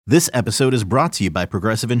This episode is brought to you by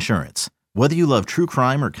Progressive Insurance. Whether you love true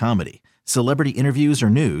crime or comedy, celebrity interviews or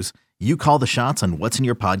news, you call the shots on what's in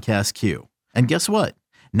your podcast queue. And guess what?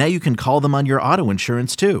 Now you can call them on your auto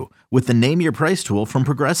insurance too with the Name Your Price tool from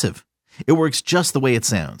Progressive. It works just the way it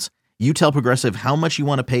sounds. You tell Progressive how much you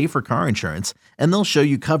want to pay for car insurance, and they'll show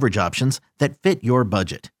you coverage options that fit your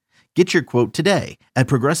budget. Get your quote today at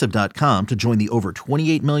Progressive.com to join the over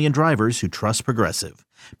 28 million drivers who trust Progressive.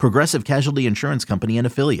 Progressive Casualty Insurance Company and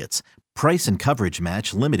Affiliates. Price and coverage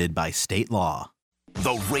match limited by state law.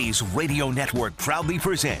 The Rays Radio Network proudly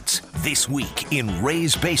presents This Week in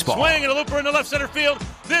Rays Baseball. Swing and a looper in the left center field.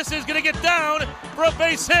 This is going to get down for a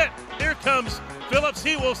base hit. Here comes Phillips.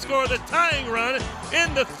 He will score the tying run.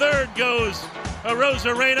 In the third goes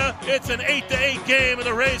Arozarena. It's an 8-8 game, and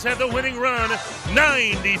the Rays have the winning run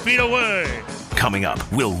 90 feet away. Coming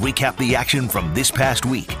up, we'll recap the action from this past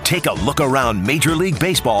week, take a look around Major League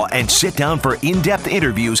Baseball, and sit down for in-depth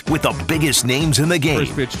interviews with the biggest names in the game.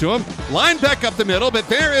 First pitch to him. Line back up the middle, but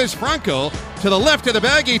there is Franco. To the left of the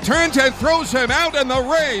bag, he turns and throws him out, and the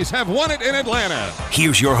Rays have won it in Atlanta.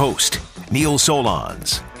 Here's your host, Neil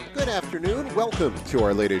Solondz. Good afternoon. Welcome to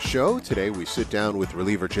our latest show. Today we sit down with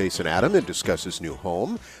reliever Jason Adam and discuss his new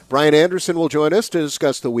home. Brian Anderson will join us to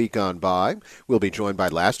discuss the week gone by. We'll be joined by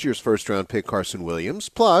last year's first-round pick Carson Williams.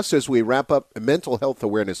 Plus, as we wrap up Mental Health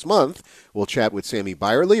Awareness Month, we'll chat with Sammy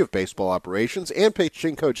Byerly of Baseball Operations and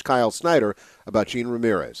pitching coach Kyle Snyder about Gene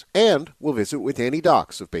Ramirez. And we'll visit with Danny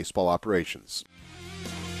Docks of Baseball Operations.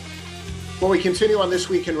 Well, we continue on This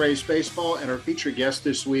Week in Rays Baseball, and our featured guest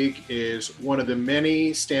this week is one of the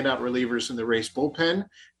many standout relievers in the Rays bullpen.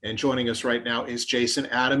 And joining us right now is Jason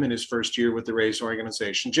Adam in his first year with the Rays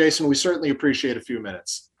organization. Jason, we certainly appreciate a few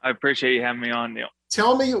minutes. I appreciate you having me on, Neil.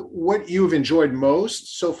 Tell me what you've enjoyed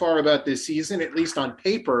most so far about this season. At least on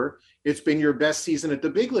paper, it's been your best season at the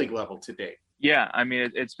big league level to date. Yeah, I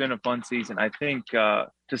mean, it's been a fun season. I think to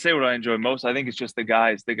say what I enjoy most, I think it's just the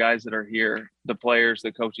guys that are here, the players,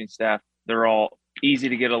 the coaching staff. They're all easy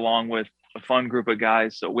to get along with, a fun group of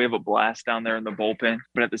guys. So we have a blast down there in the bullpen.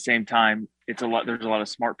 But at the same time, there's a lot of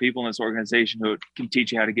smart people in this organization who can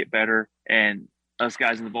teach you how to get better. And us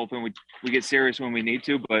guys in the bullpen, we get serious when we need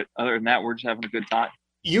to. But other than that, we're just having a good time.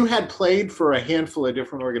 You had played for a handful of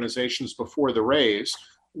different organizations before the Rays.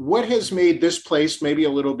 What has made this place maybe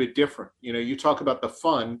a little bit different? You know, you talk about the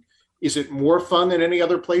fun. Is it more fun than any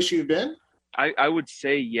other place you've been? I would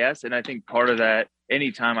say yes. And I think part of that,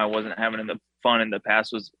 anytime I wasn't having the fun in the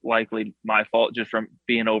past was likely my fault, just from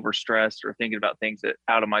being overstressed or thinking about things that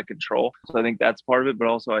out of my control. So I think that's part of it. But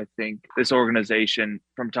also I think this organization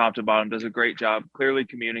from top to bottom does a great job clearly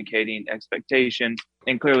communicating expectations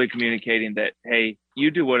and clearly communicating that, hey,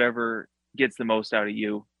 you do whatever gets the most out of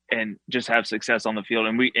you and just have success on the field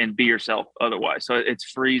and be yourself otherwise. So it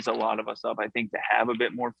frees a lot of us up, I think, to have a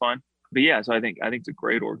bit more fun. But yeah, so I think it's a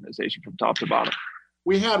great organization from top to bottom.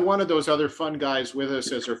 We had one of those other fun guys with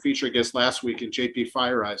us as our featured guest last week in JP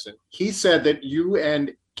Fireisen. He said that you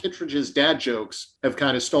and Kittredge's dad jokes have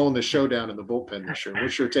kind of stolen the showdown in the bullpen this year.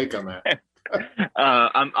 What's your take on that?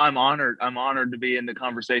 I'm honored. I'm honored to be in the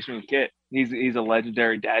conversation with Kit. He's a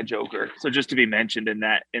legendary dad joker. So just to be mentioned in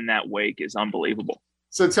that wake is unbelievable.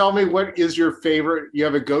 So tell me, what is your favorite? You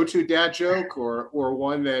have a go-to dad joke, or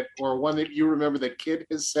one that you remember that Kit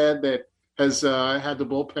has said that has had the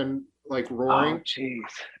bullpen like roaring? Oh, jeez.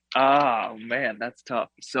 Oh, man, that's tough.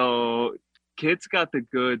 So Kit's got the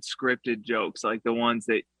good scripted jokes, like the ones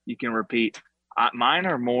that you can repeat. Mine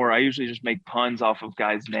are more, I usually just make puns off of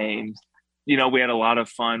guys' names. You know, we had a lot of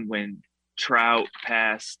fun when Trout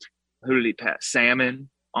passed, who did he pass? Salmon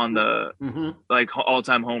on the like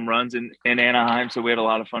all-time home runs in Anaheim. So we had a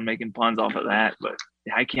lot of fun making puns off of that, but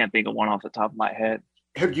I can't think of one off the top of my head.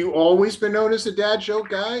 Have you always been known as a dad joke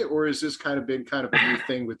guy, or has this kind of been kind of a new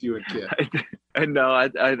thing with you and Kit? No, I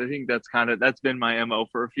think that's been my MO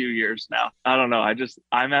for a few years now. I don't know.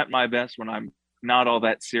 I'm at my best when I'm not all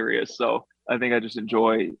that serious. So I think I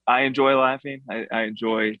enjoy laughing. I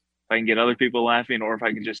enjoy if I can get other people laughing, or if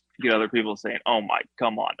I can just get other people saying, "Oh my,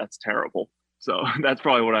 come on, that's terrible." So that's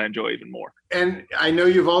probably what I enjoy even more. And I know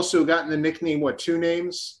you've also gotten the nickname, two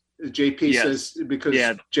names? JP says, because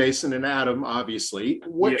Jason and Adam, obviously.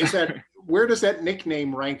 Is that? Where does that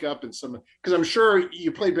nickname rank up in some? Because I'm sure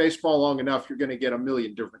you play baseball long enough, you're going to get a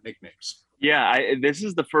million different nicknames. Yeah, this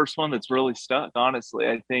is the first one that's really stuck, honestly.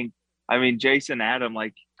 I mean, Jason, Adam,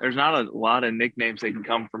 like, there's not a lot of nicknames that can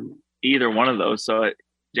come from either one of those. So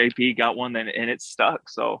JP got one, and it stuck.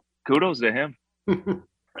 So kudos to him.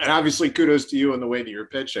 And obviously kudos to you in the way that you're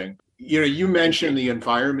pitching. You know, you mentioned the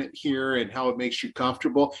environment here and how it makes you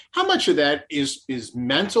comfortable. How much of that is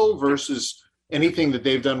mental versus anything that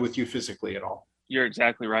they've done with you physically at all? You're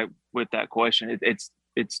exactly right with that question.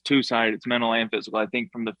 It's two-sided. It's mental and physical. I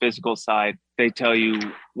think from the physical side, they tell you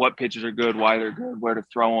what pitches are good, why they're good, where to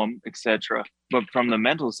throw them, etc. But from the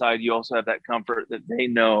mental side, you also have that comfort that they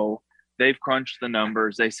know they've crunched the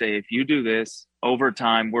numbers. They say, if you do this over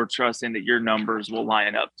time, we're trusting that your numbers will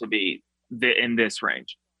line up to be in this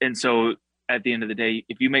range. And so at the end of the day,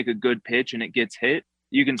 if you make a good pitch and it gets hit,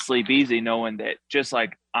 you can sleep easy knowing that, just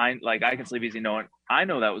like I can sleep easy knowing I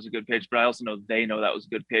know that was a good pitch, but I also know they know that was a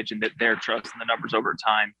good pitch and that they're trusting the numbers over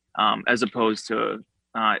time, as opposed to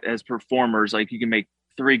as performers, like you can make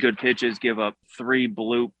 3 good pitches, give up 3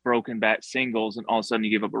 broken bat singles, and all of a sudden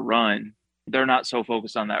you give up a run. They're not so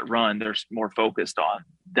focused on that run. They're more focused on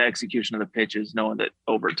the execution of the pitches, knowing that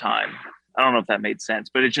over time. I don't know if that made sense,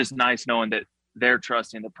 but it's just nice knowing that they're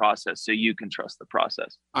trusting the process so you can trust the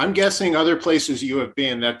process. I'm guessing other places you have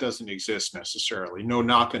been, that doesn't exist necessarily. No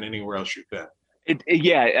knock on anywhere else you've been.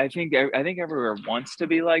 I think everywhere wants to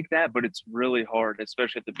be like that, but it's really hard,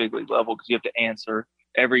 especially at the big league level, because you have to answer.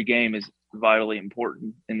 Every game is vitally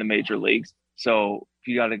important in the major leagues. So if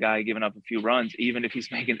you got a guy giving up a few runs, even if he's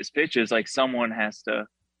making his pitches, like someone has to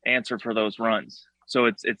answer for those runs. So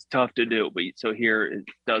it's tough to do. But so here it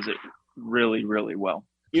does it really, really well.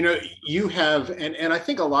 You know, you have, and I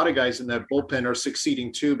think a lot of guys in that bullpen are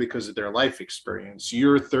succeeding too because of their life experience.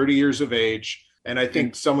 You're 30 years of age. And I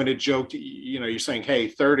think someone had joked, you know, you're saying, hey,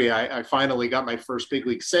 30, I finally got my first big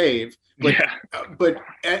league save. But, but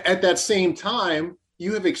at that same time,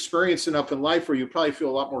 you have experienced enough in life where you probably feel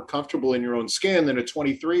a lot more comfortable in your own skin than a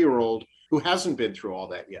 23-year-old who hasn't been through all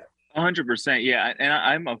that yet. 100%. Yeah. And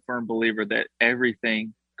I'm a firm believer that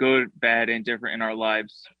everything good, bad, and different in our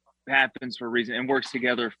lives happens for a reason and works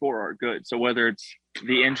together for our good. So whether it's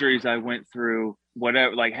the injuries I went through,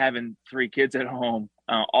 whatever, like having 3 kids at home,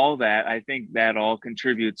 all that, I think that all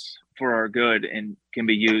contributes for our good and can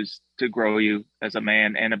be used to grow you as a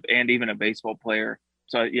man and even a baseball player.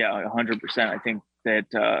 So yeah, 100%. I think that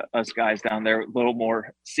us guys down there, a little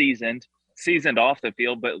more seasoned off the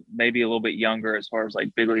field, but maybe a little bit younger as far as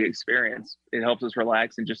like big league experience, it helps us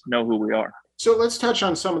relax and just know who we are. So let's touch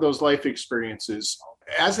on some of those life experiences.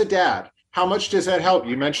 As a dad, how much does that help?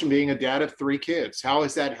 You mentioned being a dad of 3 kids. How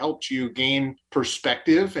has that helped you gain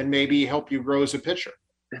perspective and maybe help you grow as a pitcher?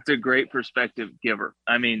 It's a great perspective giver.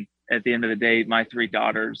 I mean, at the end of the day, my 3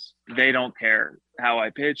 daughters, they don't care how I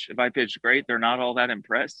pitch. If I pitch great, they're not all that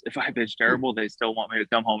impressed. If I pitch terrible, they still want me to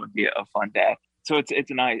come home and be a fun dad. So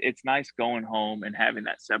it's nice going home and having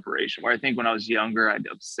that separation, where I think when I was younger, I'd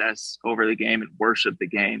obsess over the game and worship the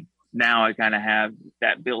game. Now I kind of have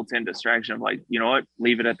that built-in distraction of like, you know what,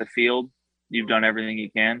 leave it at the field. You've done everything you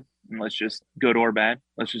can. And let's just, good or bad,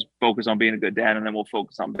 let's just focus on being a good dad, and then we'll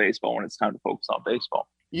focus on baseball when it's time to focus on baseball.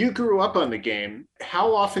 You grew up on the game.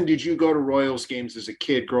 How often did you go to Royals games as a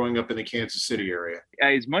kid growing up in the Kansas City area?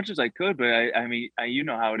 As much as I could, but I mean, you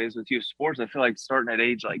know how it is with youth sports. I feel like starting at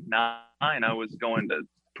age like 9, I was going to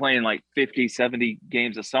playing like 50, 70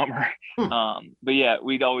 games a summer. But yeah,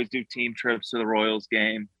 we'd always do team trips to the Royals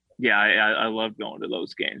game. Yeah, I love going to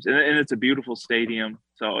those games. And it's a beautiful stadium.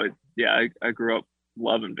 So I grew up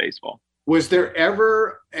loving baseball. Was there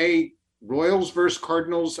ever a Royals versus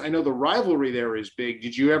Cardinals? I know the rivalry there is big.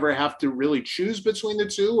 Did you ever have to really choose between the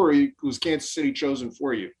two, or was Kansas City chosen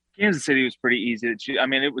for you? Kansas City was pretty easy to choose. I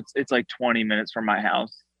mean, it's like 20 minutes from my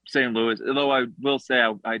house. St. Louis, although I will say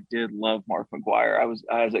I did love Mark McGwire.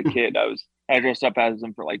 As a kid, I dressed up as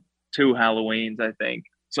him for like 2 Halloweens, I think.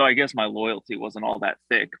 So I guess my loyalty wasn't all that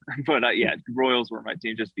thick. But yeah, Royals were my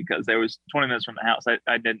team just because there was 20 minutes from the house.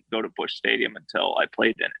 I didn't go to Busch Stadium until I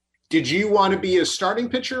played in it. Did you want to be a starting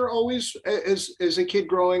pitcher always as a kid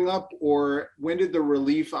growing up, or when did the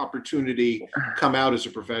relief opportunity come out as a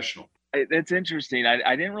professional? It's interesting.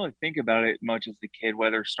 I didn't really think about it much as a kid,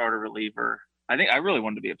 whether starter, reliever. I think I really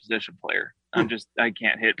wanted to be a position player. I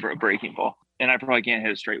can't hit for a breaking ball, and I probably can't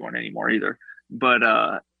hit a straight one anymore either. But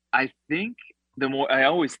I think the more I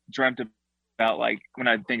always dreamt about, like when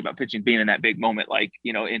I think about pitching, being in that big moment, like,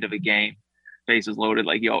 you know, end of a game, bases loaded,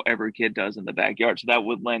 like, every kid does in the backyard. So that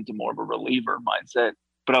would lend to more of a reliever mindset.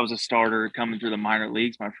 But I was a starter coming through the minor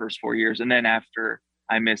leagues my first 4 years. And then after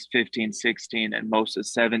I missed 15, 16, and most of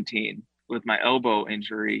 17 with my elbow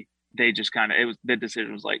injury, they just the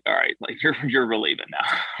decision was like, all right, like you're relieving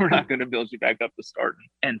now. We're not going to build you back up to starting.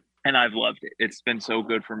 And I've loved it. It's been so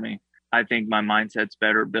good for me. I think my mindset's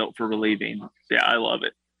better built for relieving. Yeah, I love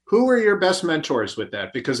it. Who were your best mentors with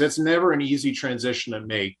that? Because it's never an easy transition to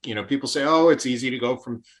make. You know, people say, oh, it's easy to go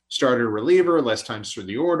from starter to reliever, less times through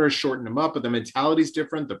the order, shorten them up, but the mentality's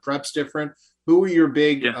different, the prep's different. Who were your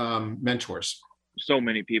big mentors? So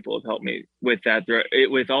many people have helped me with that,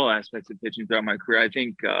 with all aspects of pitching throughout my career. I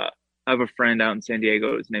think I have a friend out in San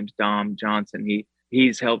Diego. His name's Dom Johnson.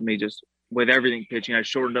 He's helped me just with everything pitching. I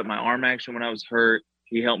shortened up my arm action when I was hurt.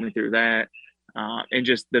 He helped me through that. And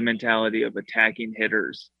just the mentality of attacking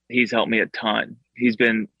hitters. He's helped me a ton. He's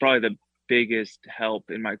been probably the biggest help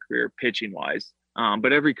in my career pitching wise.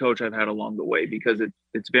 But every coach I've had along the way, because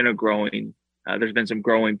it's been a growing, there's been some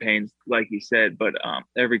growing pains, like you said, but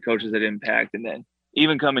every coach has had impact. And then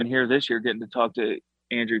even coming here this year, getting to talk to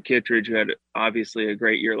Andrew Kittredge, who had obviously a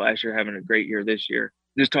great year last year, having a great year this year,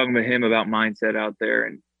 just talking to him about mindset out there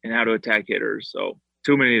and how to attack hitters. So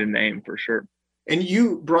too many to name for sure. And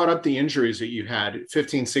you brought up the injuries that you had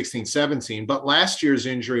 15, 16, 17, but last year's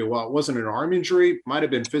injury, while it wasn't an arm injury, might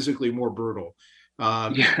have been physically more brutal.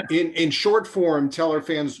 In short form, tell our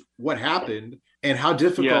fans what happened and how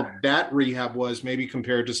difficult that rehab was, maybe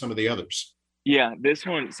compared to some of the others. Yeah, this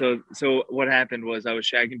one. So what happened was I was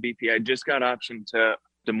shagging BP. I just got optioned to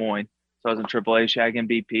Des Moines. So I was in AAA shagging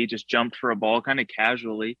BP, just jumped for a ball kind of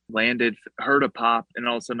casually, landed, heard a pop, and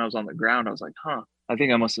all of a sudden I was on the ground. I was like, I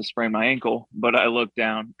think I must have sprained my ankle. But I looked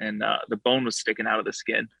down and the bone was sticking out of the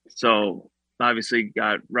skin. So obviously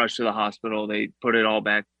got rushed to the hospital. They put it all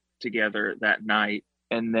back together that night.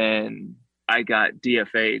 And then I got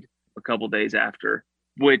DFA'd a couple days after,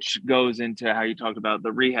 which goes into how you talked about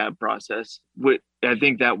the rehab process. I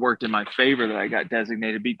think that worked in my favor that I got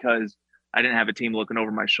designated because I didn't have a team looking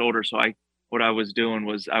over my shoulder. So what I was doing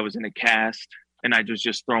was I was in a cast and I was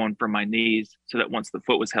just throwing from my knees so that once the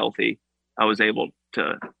foot was healthy, I was able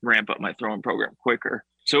to ramp up my throwing program quicker.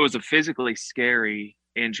 So it was a physically scary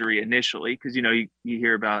injury initially because, you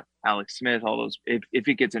hear about Alex Smith, all those, if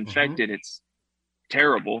it gets infected, it's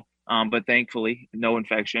terrible. But thankfully, no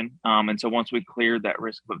infection. And so once we cleared that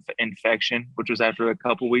risk of infection, which was after a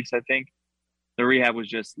couple of weeks, I think, the rehab was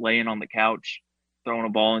just laying on the couch, throwing a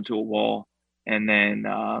ball into a wall, and then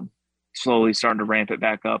slowly starting to ramp it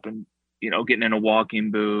back up and, getting in a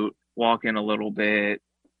walking boot, walking a little bit.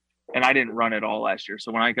 And I didn't run it all last year.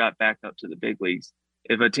 So when I got back up to the big leagues,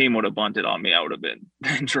 if a team would have bunted on me, I would have been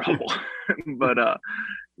in trouble. But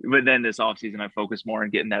then this offseason, I focused more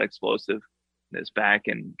on getting that explosiveness back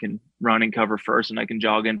and can run and cover first, and I can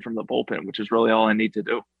jog in from the bullpen, which is really all I need to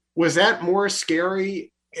do. Was that more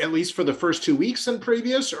scary, at least for the first 2 weeks than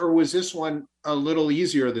previous, or was this one a little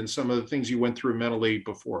easier than some of the things you went through mentally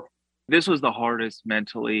before? This was the hardest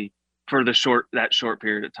mentally for that short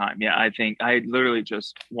period of time. Yeah, I think I literally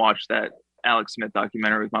just watched that Alex Smith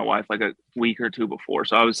documentary with my wife like a week or two before.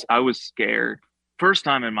 So I was scared. First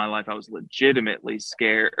time in my life I was legitimately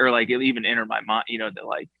scared, or like it even entered my mind, that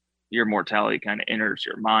like your mortality kind of enters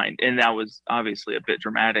your mind. And that was obviously a bit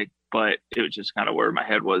dramatic, but it was just kind of where my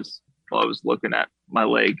head was while I was looking at my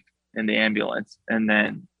leg in the ambulance. And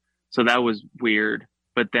then, so that was weird.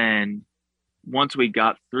 But then once we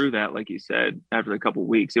got through that, like you said, after a couple of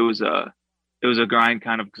weeks, it was a grind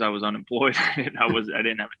kind of because I was unemployed. I didn't have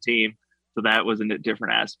a team. So that was a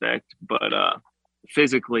different aspect. But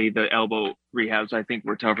physically, the elbow rehabs, I think,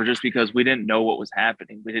 were tougher just because we didn't know what was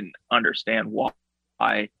happening. We didn't understand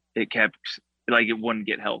why it kept, like, it wouldn't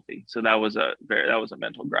get healthy. So that was a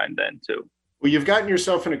mental grind then too. Well, you've gotten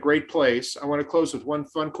yourself in a great place. I want to close with one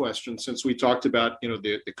fun question since we talked about,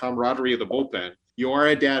 the camaraderie of the bullpen. You are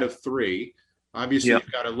a dad of 3. Obviously, You've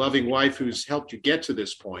got a loving wife who's helped you get to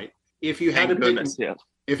this point. If you had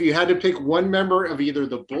to pick one member of either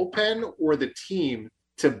the bullpen or the team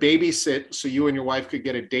to babysit so you and your wife could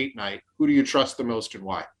get a date night, who do you trust the most and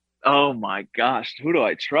why? Oh my gosh, who do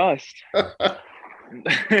I trust?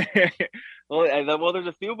 Well, there's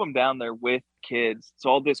a few of them down there with kids,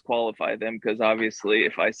 so I'll disqualify them because obviously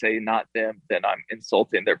if I say not them, then I'm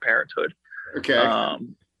insulting their parenthood. Okay.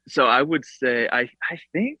 So I would say I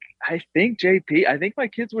think JP. I think my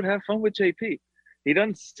kids would have fun with JP. He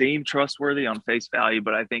doesn't seem trustworthy on face value,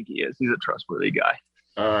 but I think he is. He's a trustworthy guy.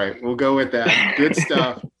 All right, we'll go with that. Good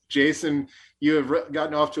stuff. Jason, you have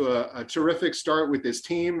gotten off to a terrific start with this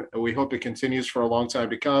team. We hope it continues for a long time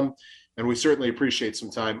to come. And we certainly appreciate some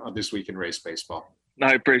time on This Week in Rays Baseball.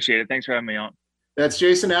 I appreciate it. Thanks for having me on. That's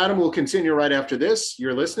Jason Adam. We'll continue right after this.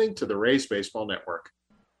 You're listening to the Rays Baseball Network.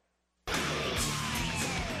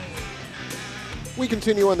 We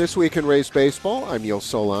continue on This Week in Rays Baseball. I'm Neil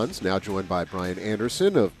Solondz, now joined by Brian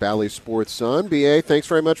Anderson of Bally Sports Sun. BA, thanks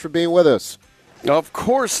very much for being with us. Of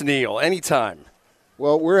course, Neil. Anytime.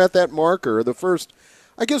 Well, we're at that marker. The first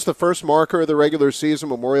marker of the regular season,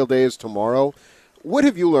 Memorial Day, is tomorrow. What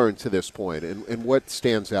have you learned to this point, and what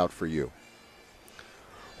stands out for you?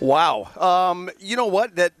 Wow. You know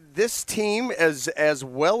what? That this team, as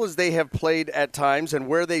well as they have played at times and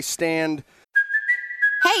where they stand.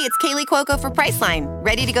 Hey, it's Kaylee Cuoco for Priceline.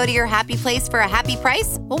 Ready to go to your happy place for a happy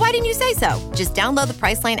price? Well, why didn't you say so? Just download the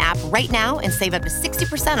Priceline app right now and save up to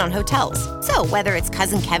 60% on hotels. So whether it's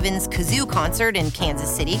Cousin Kevin's Kazoo Concert in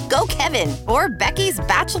Kansas City, go Kevin, or Becky's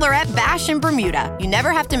Bachelorette Bash in Bermuda, you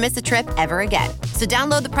never have to miss a trip ever again. So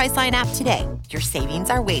download the Priceline app today. Your savings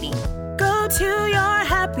are waiting. Go to your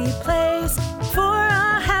happy place for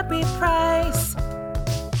a happy price.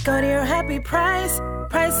 Go to your happy price,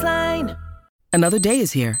 Priceline. Another day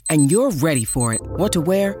is here, and you're ready for it. What to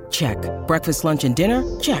wear? Check. Breakfast, lunch, and dinner?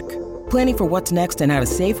 Check. Planning for what's next and how to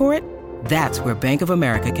save for it? That's where Bank of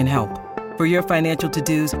America can help. For your financial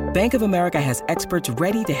to-dos, Bank of America has experts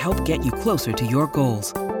ready to help get you closer to your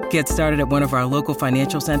goals. Get started at one of our local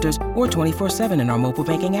financial centers or 24/7 in our mobile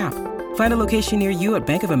banking app. Find a location near you at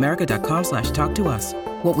bankofamerica.com/talktous.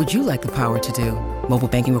 What would you like the power to do? Mobile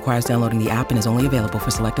banking requires downloading the app and is only available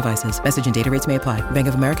for select devices. Message and data rates may apply. Bank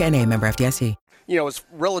of America NA, member FDIC. You know, as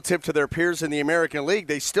relative to their peers in the American League,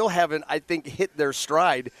 they still haven't, I think, hit their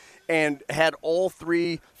stride and had all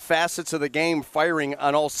three facets of the game firing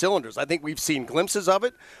on all cylinders. I think we've seen glimpses of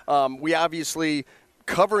it. We obviously,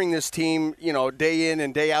 covering this team, you know, day in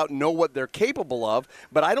and day out, know what they're capable of,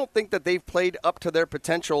 but I don't think that they've played up to their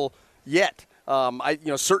potential yet.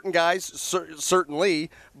 Certain guys certainly,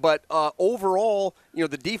 but overall, you know,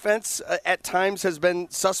 the defense at times has been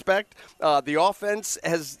suspect. The offense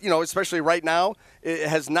has, you know, especially right now, it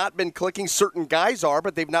has not been clicking. Certain guys are,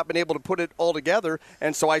 but they've not been able to put it all together.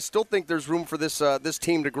 And so I still think there's room for this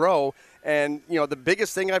team to grow. And you know, the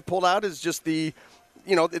biggest thing I've pulled out is just the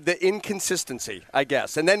inconsistency, I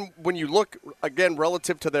guess. And then when you look again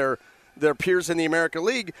relative to their peers in the American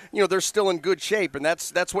League, you know, they're still in good shape. And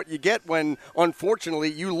that's what you get when,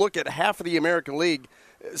 unfortunately, you look at half of the American League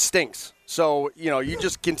stinks. So, you know, you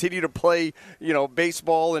just continue to play, you know,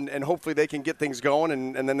 baseball and hopefully they can get things going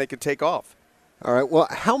and then they can take off. All right. Well,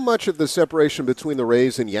 how much of the separation between the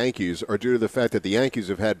Rays and Yankees are due to the fact that the Yankees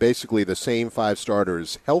have had basically the same five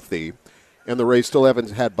starters healthy, and the Rays still haven't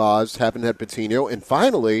had Boz, haven't had Patino, and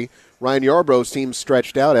finally, Ryan Yarbrough seems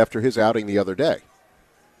stretched out after his outing the other day?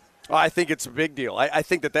 I think it's a big deal. I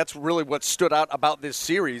think that's really what stood out about this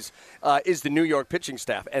series is the New York pitching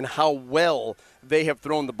staff and how well they have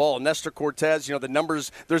thrown the ball. Nestor Cortez, you know, the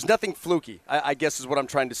numbers, there's nothing fluky, I guess is what I'm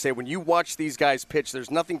trying to say. When you watch these guys pitch, there's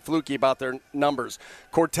nothing fluky about their numbers.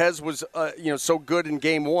 Cortez was, so good in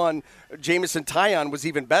Game 1. Jameson Taillon was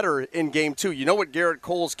even better in Game 2. You know what Garrett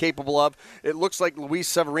Cole's capable of. It looks like Luis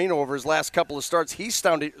Severino over his last couple of starts, he's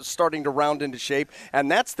starting to round into shape, and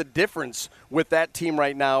that's the difference with that team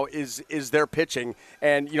right now is their pitching.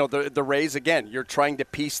 And, you know, the Rays, again, you're trying to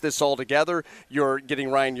piece this all together. You're getting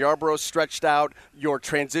Ryan Yarbrough stretched out. You're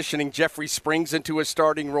transitioning Jeffrey Springs into a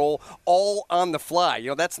starting role, all on the fly. You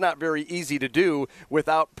know, that's not very easy to do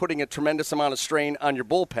without putting a tremendous amount of strain on your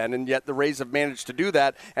bullpen, and yet the Rays have managed to do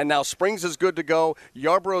that. And now Springs is good to go.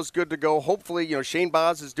 Yarbrough's good to go. Hopefully, you know, Shane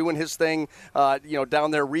Baz is doing his thing,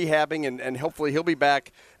 down there rehabbing, and hopefully he'll be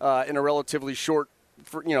back in a relatively short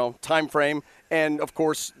time frame. And, of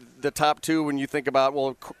course, the top two, when you think about,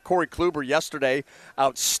 Corey Kluber yesterday,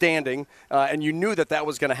 outstanding, and you knew that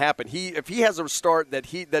was going to happen. If he has a start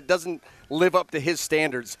that doesn't live up to his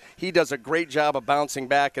standards, he does a great job of bouncing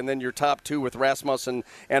back, and then your top two with Rasmussen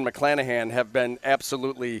and McClanahan have been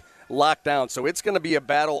absolutely locked down. So it's going to be a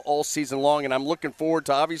battle all season long, and I'm looking forward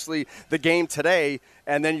to, obviously, the game today,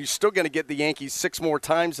 and then you're still going to get the Yankees 6 more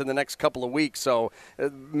times in the next couple of weeks. So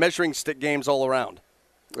measuring stick games all around.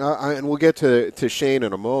 And we'll get to Shane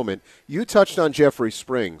in a moment. You touched on Jeffrey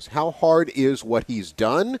Springs. How hard is what he's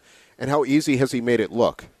done, and how easy has he made it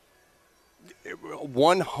look?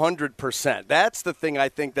 100%. That's the thing I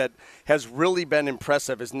think that has really been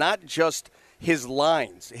impressive, is not just his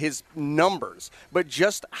lines, his numbers, but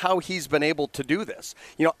just how he's been able to do this.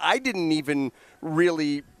 You know, I didn't even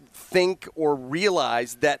really think or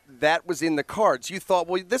realize that was in the cards. You thought,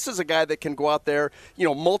 well, this is a guy that can go out there, you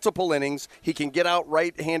know, multiple innings. He can get out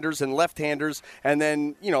right-handers and left-handers, and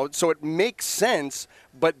then, you know, so it makes sense.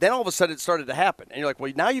 But then all of a sudden it started to happen. And you're like,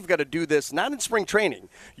 well, now you've got to do this, not in spring training.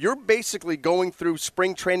 You're basically going through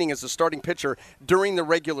spring training as a starting pitcher during the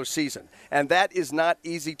regular season. And that is not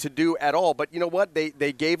easy to do at all. But you know what? They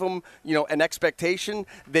gave him, you know, an expectation.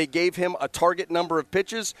 They gave him a target number of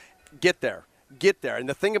pitches. Get there. And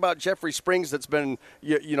the thing about Jeffrey Springs that's been,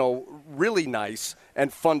 really nice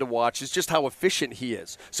and fun to watch is just how efficient he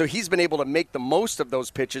is. So he's been able to make the most of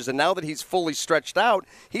those pitches, and now that he's fully stretched out,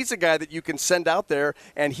 he's a guy that you can send out there,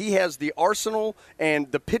 and he has the arsenal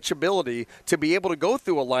and the pitchability to be able to go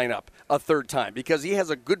through a lineup a third time because he has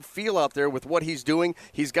a good feel out there with what he's doing.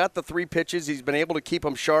 He's got the 3 pitches. He's been able to keep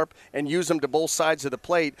them sharp and use them to both sides of the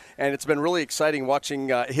plate, and it's been really exciting watching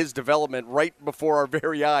his development right before our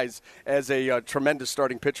very eyes as a tremendous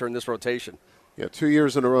starting pitcher in this rotation. Yeah, 2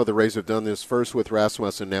 years in a row the Rays have done this, first with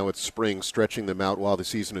Rasmussen, now it's spring, stretching them out while the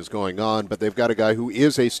season is going on. But they've got a guy who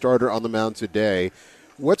is a starter on the mound today.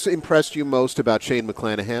 What's impressed you most about Shane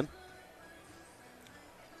McClanahan?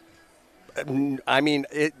 I mean,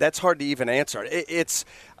 that's hard to even answer.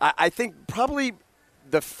 I think probably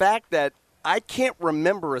the fact that I can't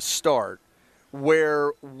remember a start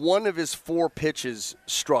where one of his 4 pitches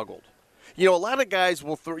struggled. You know, a lot of guys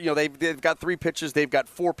will, they've got 3 pitches, they've got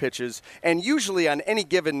 4 pitches, and usually on any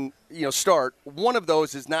given, start, one of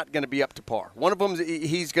those is not going to be up to par. One of them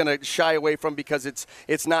he's going to shy away from because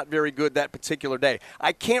it's not very good that particular day.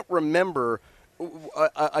 I can't remember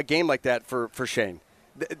a game like that for Shane.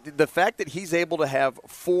 The fact that he's able to have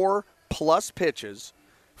 4+ pitches,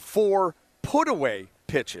 4 put-away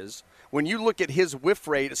pitches. When you look at his whiff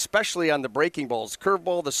rate, especially on the breaking balls,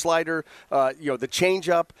 curveball, the slider, the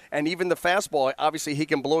changeup, and even the fastball, obviously he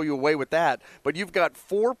can blow you away with that. But you've got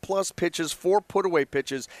 4+ pitches, 4 put-away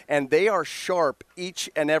pitches, and they are sharp each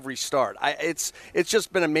and every start. It's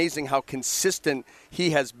just been amazing how consistent he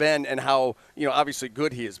has been and how obviously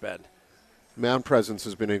good he has been. Mound presence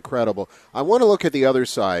has been incredible. I want to look at the other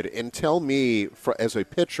side and tell me, as a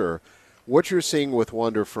pitcher, what you're seeing with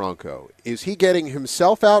Wander Franco. Is he getting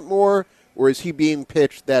himself out more, or is he being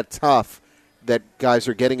pitched that tough that guys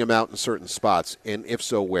are getting him out in certain spots? And if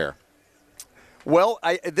so, where? Well,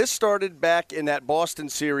 this started back in that Boston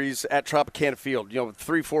series at Tropicana Field,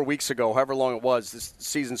 3-4 weeks ago, however long it was. This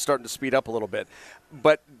season's starting to speed up a little bit.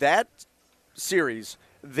 But that series,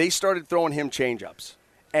 they started throwing him changeups.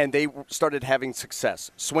 And they started having success.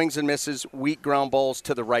 Swings and misses, weak ground balls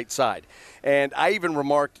to the right side. And I even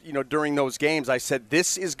remarked, during those games, I said,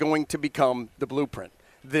 this is going to become the blueprint.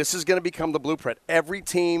 This is going to become the blueprint. Every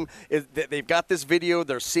team, they've got this video.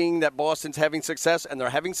 They're seeing that Boston's having success, and they're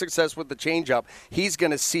having success with the changeup. He's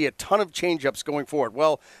going to see a ton of changeups going forward.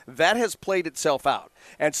 Well, that has played itself out.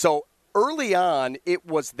 And so early on, it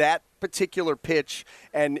was that particular pitch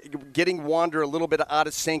and getting Wander a little bit out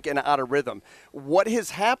of sync and out of rhythm. What has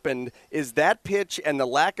happened is that pitch and the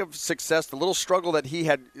lack of success, the little struggle that he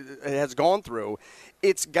has gone through,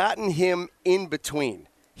 it's gotten him in between.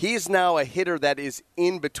 He is now a hitter that is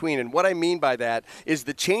in between. And what I mean by that is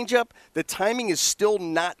the changeup, the timing is still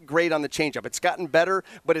not great on the changeup. It's gotten better,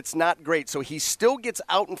 but it's not great. So he still gets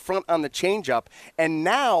out in front on the changeup. And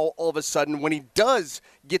now, all of a sudden, when he does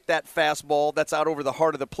get that fastball that's out over the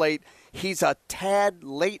heart of the plate, he's a tad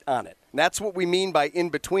late on it. And that's what we mean by in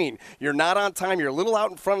between. You're not on time. You're a little out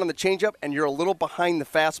in front on the changeup, and you're a little behind the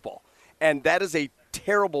fastball. And that is a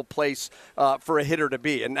terrible place for a hitter to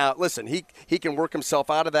be. And now, listen, he can work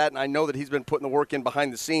himself out of that, and I know that he's been putting the work in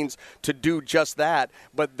behind the scenes to do just that.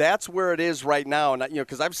 But that's where it is right now. And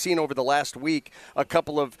because I've seen over the last week a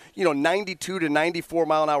couple of 92 to 94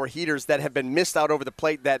 mile an hour heaters that have been missed out over the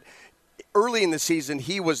plate that early in the season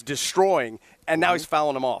he was destroying, and now he's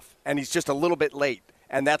fouling them off, and he's just a little bit late.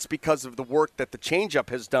 And that's because of the work that the changeup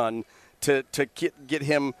has done to get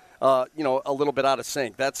him a little bit out of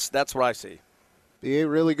sync. That's what I see. BA,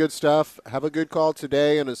 really good stuff. Have a good call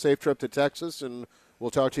today and a safe trip to Texas, and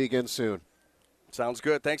we'll talk to you again soon. Sounds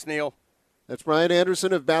good. Thanks, Neil. That's Brian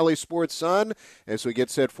Anderson of Bally Sports Sun as we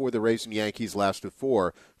get set for the Rays and Yankees last of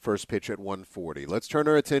 4, first pitch at 1:40. Let's turn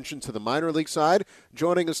our attention to the minor league side.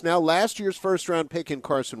 Joining us now, last year's first-round pick in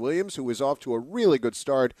Carson Williams, who is off to a really good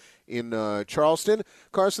start in Charleston.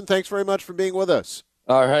 Carson, thanks very much for being with us.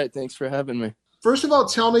 All right. Thanks for having me. First of all,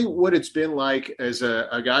 tell me what it's been like as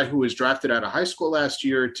a guy who was drafted out of high school last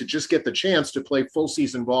year to just get the chance to play full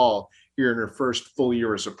season ball here in her first full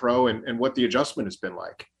year as a pro, and what the adjustment has been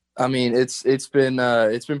like. I mean, it's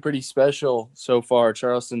been pretty special so far.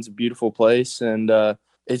 Charleston's a beautiful place, and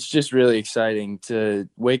it's just really exciting to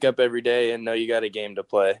wake up every day and know you got a game to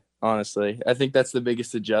play. Honestly, I think that's the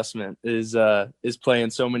biggest adjustment is playing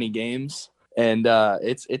so many games. And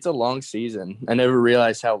it's a long season. I never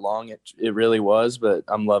realized how long it really was, but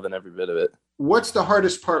I'm loving every bit of it. What's the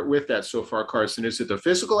hardest part with that so far, Carson? Is it the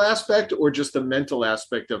physical aspect or just the mental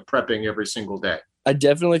aspect of prepping every single day? I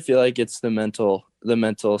definitely feel like it's the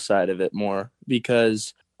mental side of it more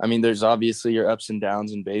because, I mean, there's obviously your ups and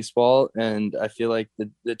downs in baseball, and I feel like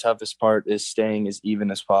the toughest part is staying as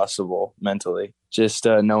even as possible mentally. Just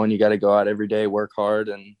knowing you got to go out every day, work hard,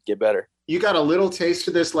 and get better. You got a little taste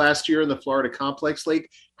of this last year in the Florida Complex League.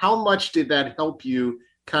 How much did that help you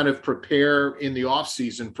kind of prepare in the off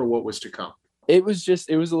season for what was to come? It was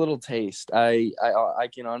a little taste. I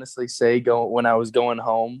can honestly say when I was going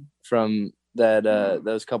home from that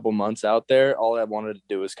those couple months out there, all I wanted to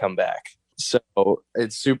do was come back. So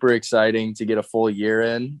it's super exciting to get a full year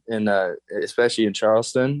in especially in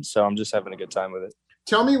Charleston. So I'm just having a good time with it.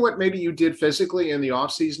 Tell me what maybe you did physically in the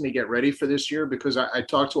offseason to get ready for this year, because I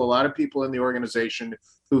talked to a lot of people in the organization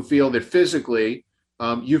who feel that physically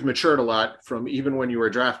you've matured a lot from even when you were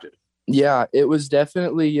drafted. Yeah, it was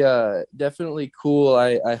definitely cool.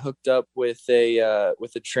 I hooked up with a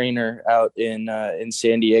trainer out in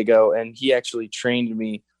San Diego, and he actually trained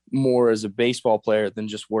me more as a baseball player than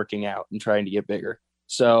just working out and trying to get bigger.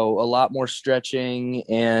 So a lot more stretching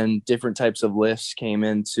and different types of lifts came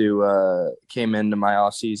into my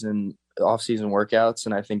off-season workouts,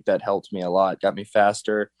 and I think that helped me a lot. Got me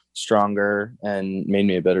faster, stronger, and made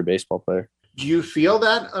me a better baseball player. Do you feel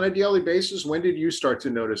that on a daily basis? When did you start to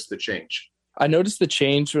notice the change? I noticed the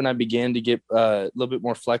change when I began to get a little bit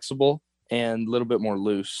more flexible and a little bit more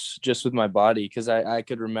loose just with my body, because I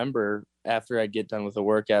could remember after I'd get done with a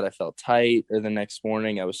workout, I felt tight, or the next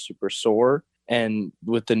morning I was super sore. And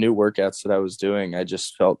with the new workouts that I was doing, I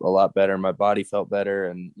just felt a lot better. My body felt better,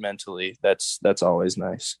 and mentally, that's always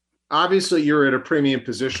nice. Obviously, you're at a premium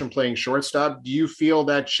position playing shortstop. Do you feel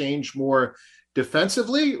that change more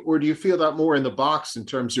defensively, or do you feel that more in the box in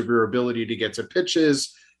terms of your ability to get to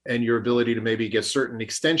pitches and your ability to maybe get certain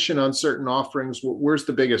extension on certain offerings? Where's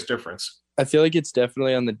the biggest difference? I feel like it's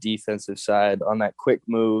definitely on the defensive side, on that quick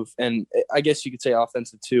move. And I guess you could say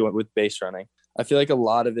offensive too with base running. I feel like a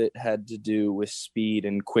lot of it had to do with speed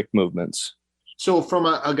and quick movements. So from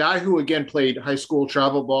a guy who, again, played high school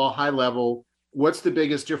travel ball, high level, what's the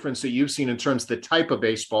biggest difference that you've seen in terms of the type of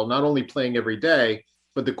baseball, not only playing every day,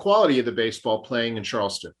 but the quality of the baseball playing in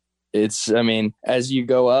Charleston? As you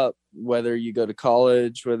go up, whether you go to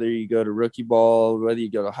college, whether you go to rookie ball, whether you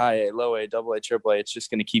go to high A, low A, double A, triple A, it's just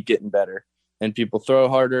going to keep getting better. And people throw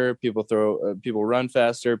harder, people run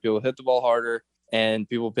faster, people hit the ball harder, and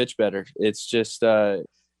people pitch better. It's just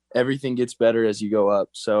everything gets better as you go up.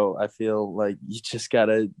 So I feel like you just got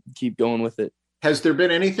to keep going with it. Has there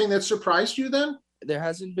been anything that surprised you then? There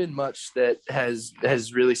hasn't been much that has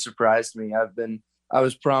really surprised me. I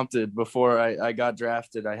was prompted before I got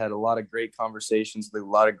drafted. I had a lot of great conversations with a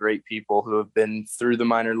lot of great people who have been through the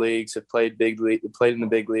minor leagues, have played in the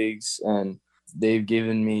big leagues, and they've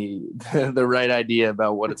given me the right idea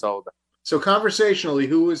about what it's all about. So conversationally,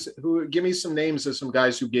 who give me some names of some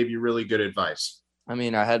guys who gave you really good advice. I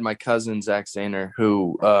had my cousin, Zach Zaner,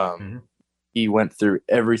 who he went through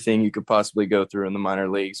everything you could possibly go through in the minor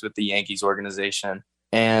leagues with the Yankees organization.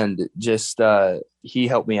 And just he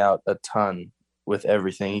helped me out a ton with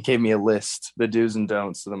everything. He gave me a list, the do's and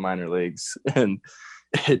don'ts of the minor leagues. And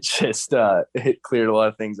it just it cleared a lot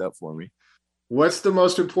of things up for me. What's the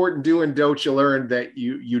most important do and don't you learned that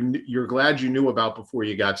you're glad you knew about before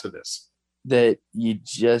you got to this? That you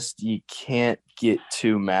can't get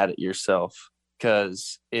too mad at yourself,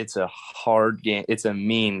 because it's a hard game. It's a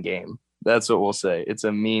mean game. That's what we'll say. It's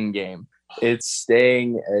a mean game. It's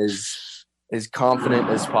staying as confident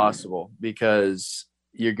as possible, because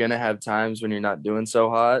you're going to have times when you're not doing so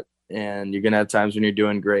hot, and you're going to have times when you're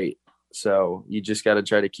doing great. So you just got to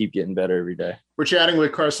try to keep getting better every day. We're chatting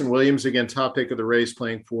with Carson Williams, again, top pick of the Rays,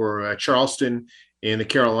 playing for Charleston in the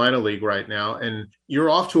Carolina League right now. And you're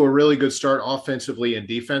off to a really good start offensively and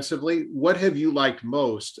defensively. What have you liked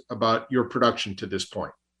most about your production to this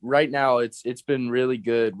point? Right now, it's been really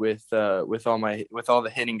good with all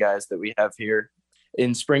the hitting guys that we have here.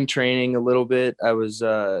 In spring training, a little bit, I was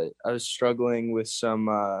struggling with some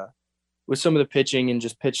of the pitching and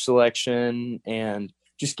just pitch selection and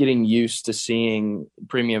just getting used to seeing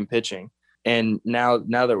premium pitching. And now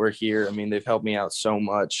that we're here, they've helped me out so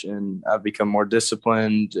much, and I've become more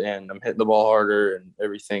disciplined, and I'm hitting the ball harder, and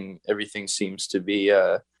everything seems to be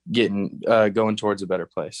going towards a better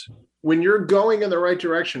place. When you're going in the right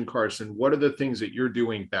direction, Carson, what are the things that you're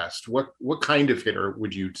doing best? What kind of hitter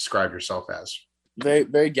would you describe yourself as? Very,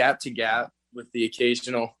 very gap to gap with the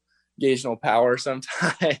occasional power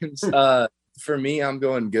sometimes. For me, I'm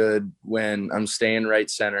going good when I'm staying right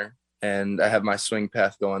center and I have my swing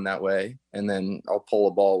path going that way, and then I'll pull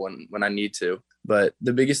a ball when I need to. But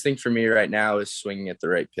the biggest thing for me right now is swinging at the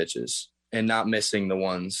right pitches and not missing the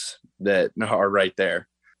ones that are right there.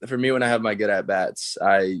 For me, when I have my good at bats,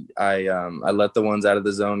 I let the ones out of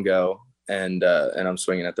the zone go, and I'm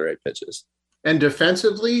swinging at the right pitches. And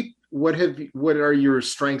defensively, what are your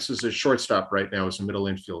strengths as a shortstop right now, as a middle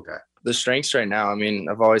infield guy? The strengths right now,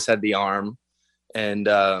 I've always had the arm, and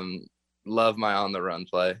love my on the run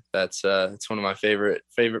play. It's one of my favorite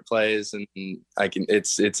plays, and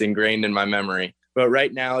it's ingrained in my memory. But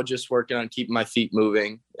right now, just working on keeping my feet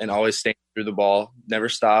moving and always staying through the ball, never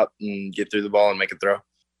stop and get through the ball and make a throw.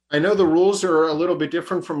 I know the rules are a little bit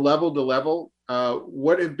different from level to level.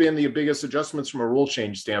 What have been the biggest adjustments from a rule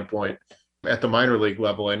change standpoint at the minor league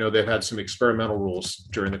level? I know they've had some experimental rules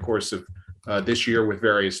during the course of this year with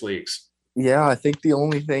various leagues. Yeah, I think the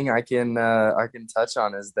only thing I can touch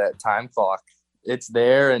on is that time clock. It's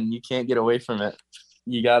there and you can't get away from it.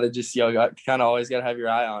 You kind of always got to have your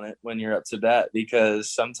eye on it when you're up to bat,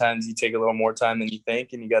 because sometimes you take a little more time than you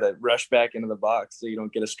think and you got to rush back into the box so you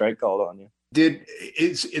don't get a strike called on you.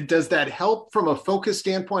 Does that help from a focus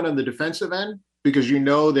standpoint on the defensive end? Because you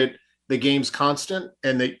know that the game's constant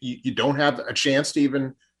and that you don't have a chance to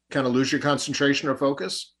even kind of lose your concentration or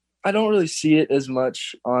focus? I don't really see it as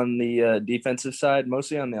much on the defensive side,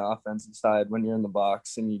 mostly on the offensive side when you're in the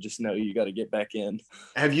box and you just know you got to get back in.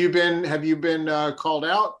 Have you been called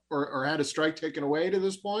out or had a strike taken away to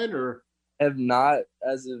this point? Or have not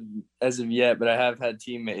as of yet, but I have had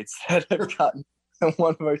teammates that have gotten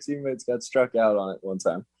one of our teammates got struck out on it one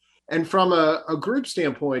time. And from a group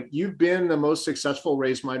standpoint, you've been the most successful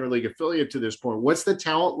Rays minor league affiliate to this point. What's the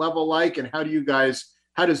talent level like, and how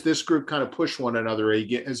does this group kind of push one another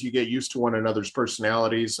as you get used to one another's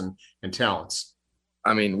personalities and talents?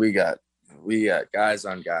 I mean, we got guys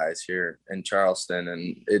on guys here in Charleston,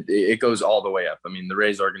 and it goes all the way up. I mean, the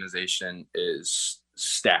Rays organization is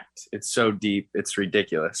stacked. It's so deep, it's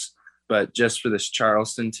ridiculous. But just for this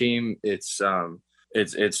Charleston team, it's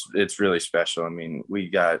really special. I mean, we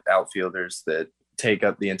got outfielders that take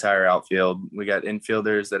up the entire outfield. We got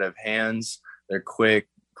infielders that have hands. They're quick,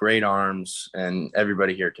 great arms, and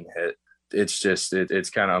everybody here can hit. It's just, it's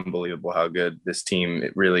kind of unbelievable how good this team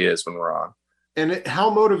it really is when we're on. And how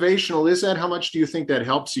motivational is that? How much do you think that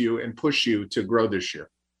helps you and push you to grow this year?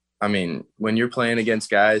 I mean, when you're playing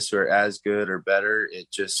against guys who are as good or better,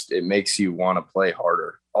 it makes you want to play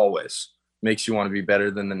harder. Always makes you want to be better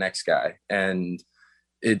than the next guy. And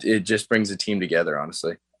it just brings the team together,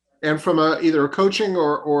 honestly. And from either a coaching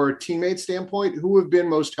or teammate standpoint, who have been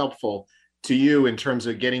most helpful to you in terms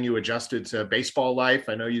of getting you adjusted to baseball life?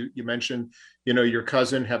 I know you mentioned, your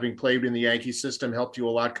cousin having played in the Yankee system helped you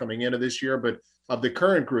a lot coming into this year, but of the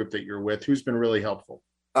current group that you're with, who's been really helpful?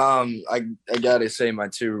 I gotta say my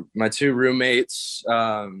two roommates,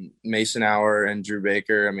 Mason Hour and Drew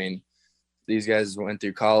Baker. I mean, these guys went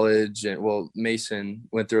through college, and Mason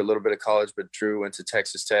went through a little bit of college, but Drew went to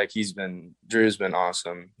Texas Tech. Drew's been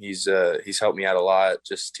awesome. He's helped me out a lot,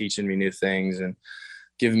 just teaching me new things and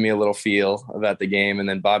giving me a little feel about the game. And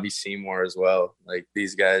then Bobby Seymour as well. Like,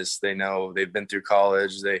 these guys, they know, they've been through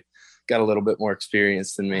college. They got a little bit more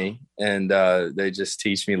experience than me, and they just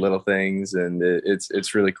teach me little things, and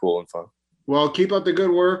it's really cool and fun. Well, keep up the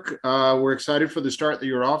good work. We're excited for the start that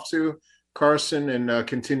you're off to, Carson, and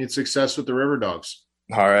continued success with the River Dogs.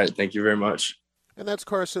 All right. Thank you very much. And that's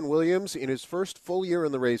Carson Williams in his first full year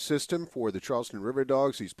in the Rays system for the Charleston River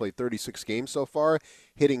Dogs. He's played 36 games so far,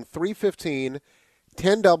 hitting .315,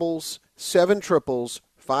 10 doubles, 7 triples,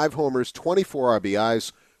 5 homers, 24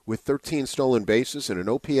 RBIs, with 13 stolen bases and an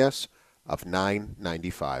OPS of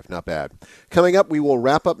 .995. Not bad. Coming up, we will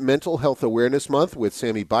wrap up Mental Health Awareness Month with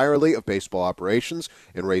Sammy Byerly of Baseball Operations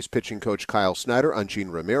and Rays pitching coach Kyle Snyder on Gene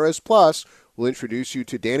Ramirez. Plus, we'll introduce you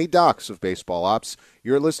to Danny Docks of Baseball Ops.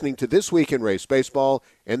 You're listening to This Week in Rays Baseball,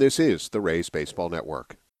 and this is the Rays Baseball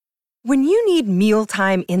Network. When you need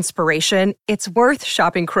mealtime inspiration, it's worth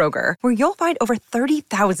shopping Kroger, where you'll find over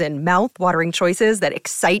 30,000 mouth-watering choices that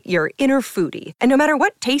excite your inner foodie. And no matter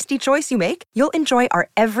what tasty choice you make, you'll enjoy our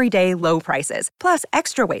everyday low prices, plus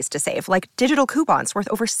extra ways to save, like digital coupons worth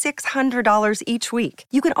over $600 each week.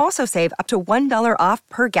 You can also save up to $1 off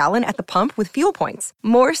per gallon at the pump with fuel points.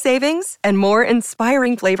 More savings and more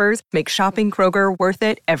inspiring flavors make shopping Kroger worth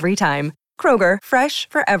it every time. Kroger, fresh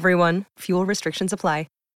for everyone. Fuel restrictions apply.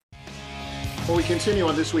 Well, we continue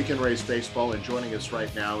on This Week in Rays Baseball, and joining us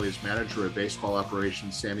right now is Manager of Baseball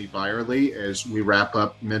Operations, Sammy Byerly, as we wrap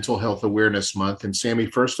up Mental Health Awareness Month. And Sammy,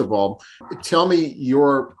 first of all, tell me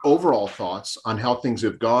your overall thoughts on how things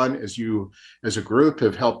have gone as you, as a group,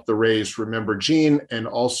 have helped the Rays remember Gene and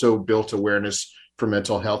also built awareness for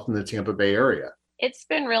mental health in the Tampa Bay area. It's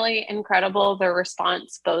been really incredible, the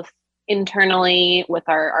response, both internally with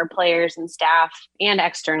our players and staff, and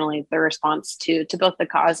externally, the response to both the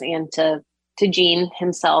cause and to Gene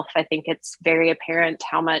himself. I think it's very apparent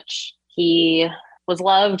how much he was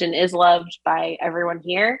loved and is loved by everyone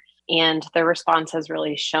here. And the response has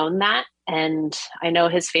really shown that. And I know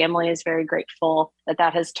his family is very grateful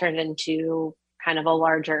that has turned into kind of a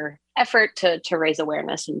larger effort to raise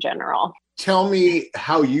awareness in general. Tell me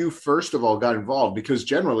how you first of all got involved, because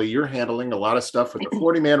generally you're handling a lot of stuff with the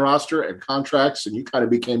 40-man roster and contracts, and you kind of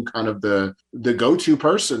became kind of the go-to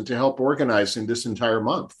person to help organizing this entire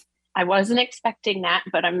month. I wasn't expecting that,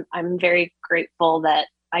 but I'm very grateful that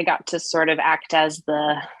I got to sort of act as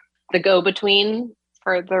the go-between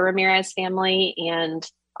for the Ramirez family and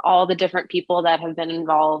all the different people that have been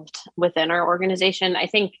involved within our organization. I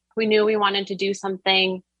think we knew we wanted to do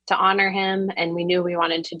something to honor him, and we knew we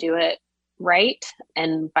wanted to do it right.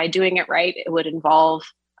 And by doing it right, it would involve,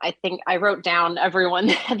 I think I wrote down everyone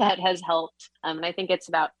that has helped. And I think it's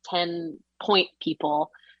about 10 point people.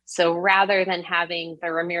 So rather than having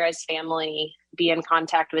the Ramirez family be in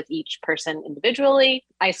contact with each person individually,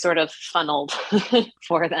 I sort of funneled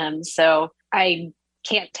for them. So I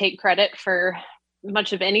can't take credit for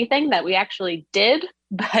much of anything that we actually did,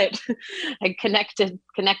 but I connected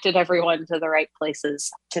everyone to the right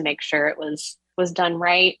places to make sure it was done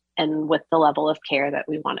right and with the level of care that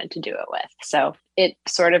we wanted to do it with. So it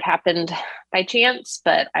sort of happened by chance,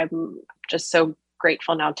 but I'm just so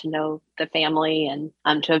grateful now to know the family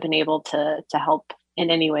and to have been able to help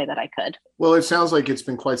in any way that I could. Well, it sounds like it's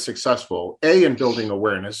been quite successful, A, in building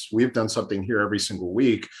awareness. We've done something here every single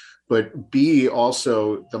week, but B,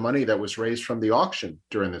 also the money that was raised from the auction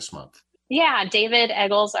during this month. Yeah, David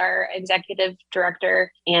Eggles, our executive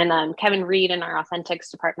director, and Kevin Reed in our Authentics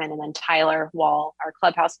department, and then Tyler Wall, our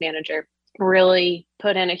clubhouse manager, really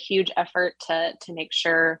put in a huge effort to make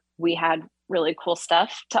sure we had really cool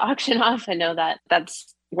stuff to auction off. I know that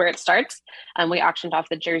that's where it starts. We auctioned off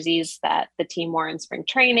the jerseys that the team wore in spring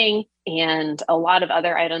training and a lot of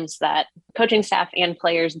other items that coaching staff and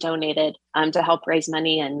players donated to help raise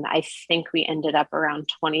money. And I think we ended up around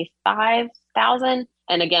 $25,000.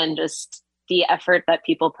 And again, just the effort that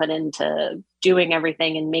people put into doing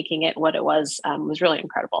everything and making it what it was really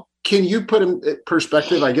incredible. Can you put in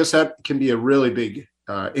perspective? I guess that can be a really big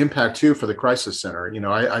impact too for the Crisis Center. You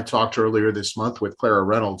know, I talked earlier this month with Clara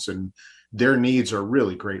Reynolds, and their needs are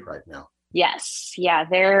really great right now. Yes. Yeah.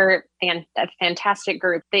 They're a fantastic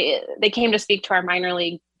group. They came to speak to our minor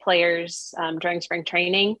league players during spring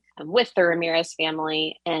training with the Ramirez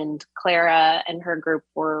family, and Clara and her group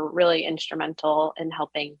were really instrumental in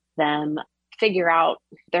helping them figure out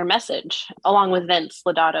their message, along with Vince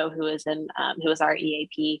Lodato, who was our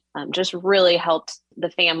EAP, just really helped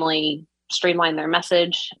the family streamline their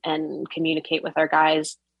message and communicate with our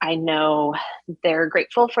guys. I know they're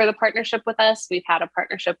grateful for the partnership with us. We've had a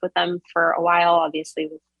partnership with them for a while, obviously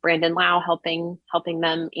with Brandon Lau helping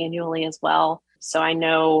them annually as well. So I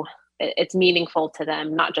know it's meaningful to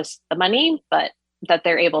them, not just the money, but that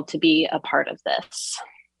they're able to be a part of this.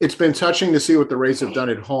 It's been touching to see what the Rays have done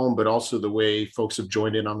at home, but also the way folks have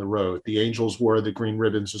joined in on the road. The Angels wore the green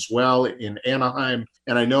ribbons as well in Anaheim.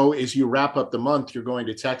 And I know as you wrap up the month, you're going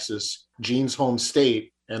to Texas, Gene's home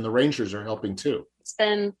state, and the Rangers are helping too. It's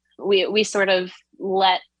been, we sort of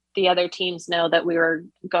let the other teams know that we were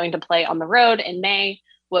going to play on the road in May,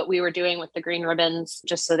 what we were doing with the green ribbons,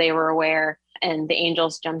 just so they were aware. And the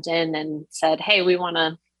Angels jumped in and said, hey, we want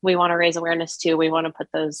to raise awareness too. We want to put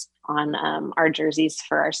those on our jerseys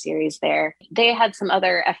for our series there. They had some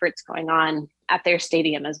other efforts going on at their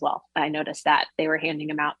stadium as well. I noticed that they were handing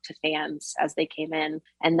them out to fans as they came in.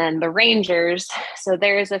 And then the Rangers, so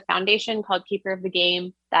there's a foundation called Keeper of the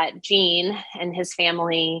Game that Gene and his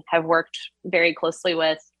family have worked very closely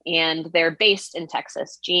with, and they're based in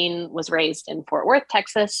Texas. Gene was raised in Fort Worth,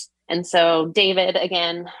 Texas. And so David,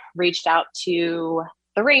 again, reached out to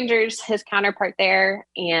the Rangers, his counterpart there,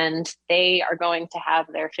 and they are going to have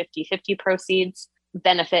their 50-50 proceeds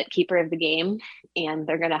benefit Keeper of the Game. And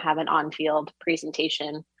they're going to have an on-field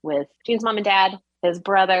presentation with Gene's mom and dad, his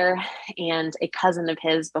brother, and a cousin of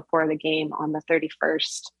his before the game on the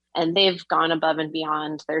 31st. And they've gone above and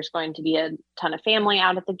beyond. There's going to be a ton of family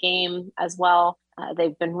out at the game as well.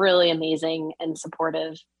 They've been really amazing and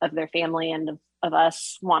supportive of their family and of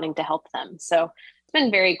us wanting to help them. So it's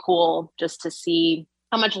been very cool just to see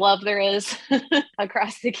how much love there is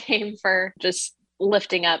across the game for just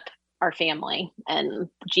lifting up our family and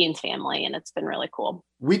Gene's family. And it's been really cool.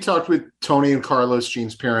 We talked with Tony and Carlos,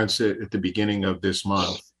 Gene's parents, at the beginning of this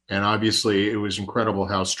month. And obviously it was incredible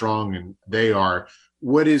how strong and they are.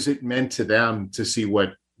 What is it meant to them to see what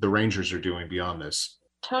the Rangers are doing beyond this?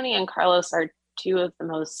 Tony and Carlos are two of the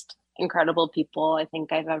most incredible people I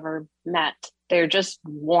think I've ever met. They're just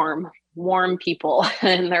warm people,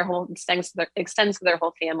 and their whole extends to their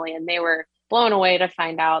whole family. And they were blown away to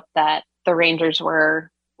find out that the Rangers were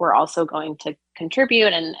also going to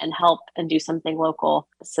contribute and help and do something local,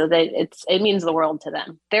 so that it means the world to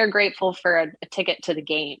them. They're grateful for a ticket to the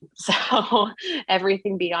game. So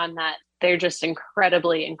everything beyond that, they're just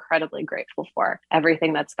incredibly, incredibly grateful for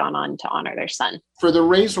everything that's gone on to honor their son. For the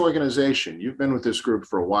Rays organization, you've been with this group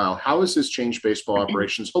for a while. How has this changed baseball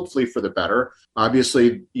operations, hopefully for the better?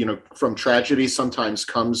 Obviously, from tragedy sometimes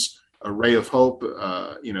comes a ray of hope,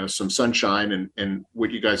 some sunshine, and what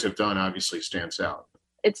you guys have done obviously stands out.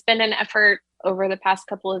 It's been an effort over the past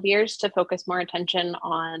couple of years to focus more attention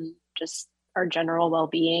on just our general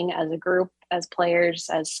well-being as a group, as players,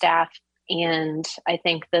 as staff. And I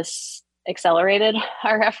think this accelerated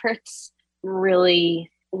our efforts.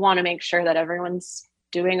 Really want to make sure that everyone's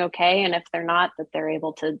doing okay. And if they're not, that they're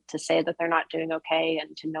able to say that they're not doing okay,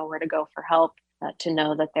 and to know where to go for help, to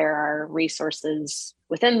know that there are resources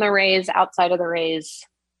within the Rays, outside of the Rays.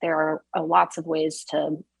 There are lots of ways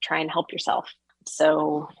to try and help yourself.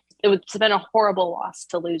 So it's been a horrible loss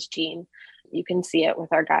to lose Gene. You can see it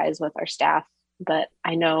with our guys, with our staff, but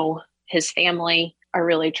I know his family are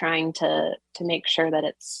really trying to make sure that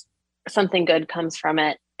it's something good comes from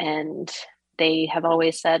it. And they have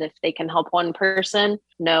always said, if they can help one person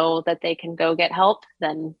know that they can go get help,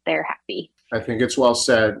 then they're happy. I think it's well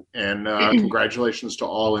said. And congratulations to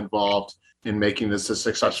all involved in making this a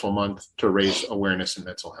successful month to raise awareness in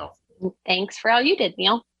mental health. Thanks for all you did,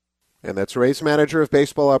 Neil. And that's Rays Manager of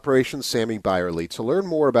Baseball Operations, Sammy Byerly. To learn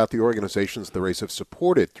more about the organizations the Rays have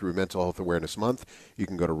supported through Mental Health Awareness Month, you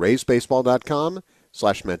can go to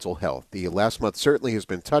raysbaseball.com/mental health. The last month certainly has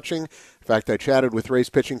been touching. In fact, I chatted with Rays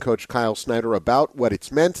pitching coach Kyle Snyder about what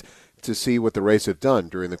it's meant to see what the Rays have done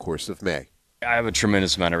during the course of May. I have a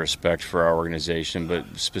tremendous amount of respect for our organization, but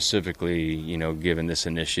specifically, given this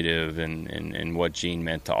initiative and what Gene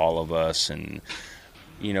meant to all of us, and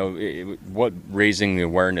what raising the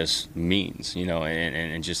awareness means,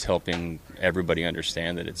 and just helping everybody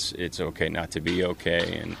understand that it's okay not to be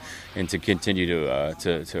okay, and to continue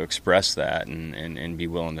to express that and be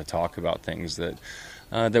willing to talk about things that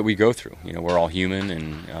we go through. We're all human,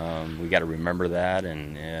 and we got to remember that.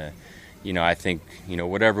 And I think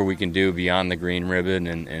whatever we can do beyond the green ribbon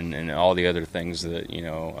and all the other things that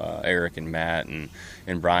Eric and Matt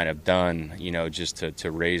and Brian have done, just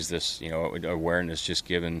to raise this awareness, just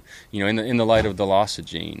given in the light of the loss of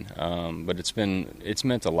Gene. But it's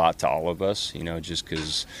meant a lot to all of us, just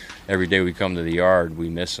because every day we come to the yard, we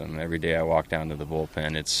miss him. Every day I walk down to the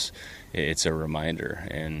bullpen, it's a reminder,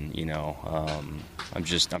 and I'm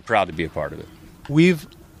proud to be a part of it.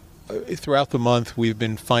 Throughout the month, we've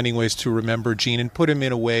been finding ways to remember Gene and put him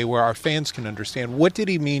in a way where our fans can understand. What did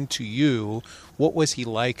he mean to you? What was he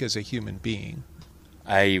like as a human being?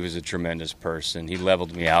 He was a tremendous person. He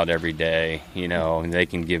leveled me out every day, and they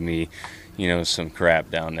can give me, some crap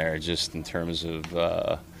down there just in terms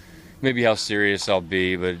of maybe how serious I'll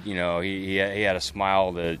be. But, he had a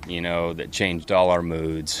smile that, that changed all our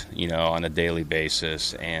moods, on a daily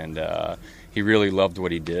basis. And he really loved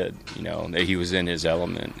what he did, that he was in his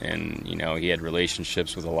element. And, he had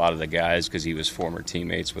relationships with a lot of the guys because he was former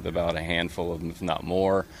teammates with about a handful of them, if not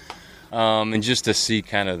more. And just to see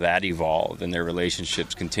kind of that evolve and their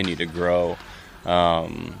relationships continue to grow.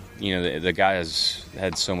 The guys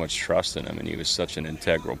had so much trust in him, and he was such an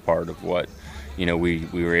integral part of what, we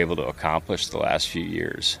were able to accomplish the last few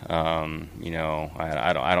years.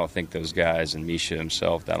 I don't think those guys, and Misha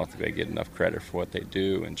himself, I don't think they get enough credit for what they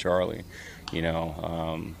do, and Charlie,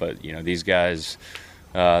 but these guys,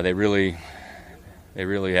 they really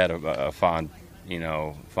had a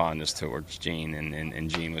fondness towards Gene, and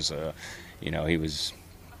Gene was he was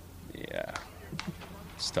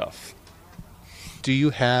stuff. Do you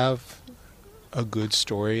have a good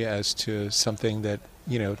story as to something that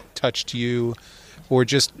touched you, or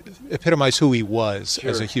just epitomize who he was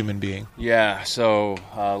as a human being? Yeah. So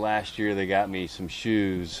last year they got me some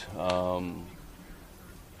shoes.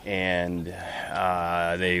 And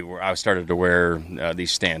I started to wear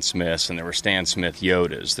these Stan Smiths, and there were Stan Smith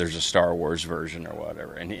Yodas. There's a Star Wars version or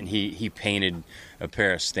whatever, and he painted a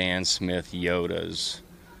pair of Stan Smith Yodas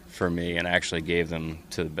for me, and I actually gave them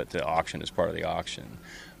to the auction as part of the auction,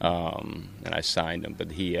 and I signed them.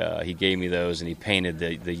 But he gave me those, and he painted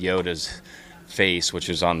the Yoda's face, which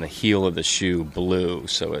was on the heel of the shoe, blue,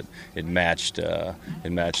 so it matched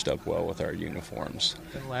up well with our uniforms.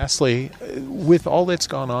 And lastly, with all that's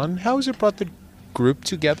gone on, how has it brought the group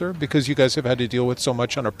together? Because you guys have had to deal with so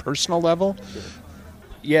much on a personal level.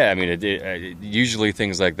 Yeah, I mean, usually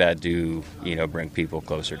things like that do, bring people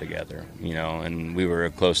closer together, and we were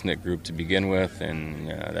a close-knit group to begin with, and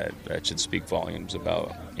that should speak volumes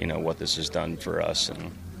about, what this has done for us. And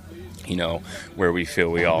where we feel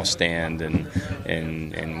we all stand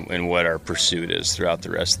and what our pursuit is throughout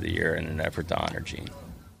the rest of the year in an effort to honor Gene.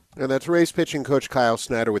 And that's Rays pitching coach Kyle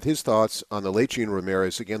Snyder with his thoughts on the late Gene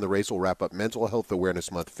Ramirez. Again, the Rays will wrap up Mental Health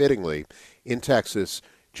Awareness Month fittingly in Texas,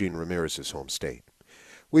 Gene Ramirez's home state.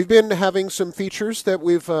 We've been having some features that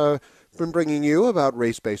we've been bringing you about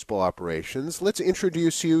Rays baseball operations. Let's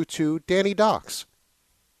introduce you to Danny Docks.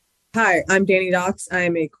 Hi, I'm Danny Docks. I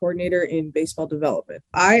am a coordinator in baseball development.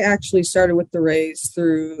 I actually started with the Rays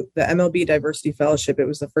through the MLB Diversity Fellowship. It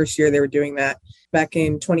was the first year they were doing that back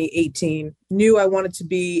in 2018. Knew I wanted to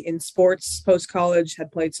be in sports post-college,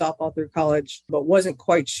 had played softball through college, but wasn't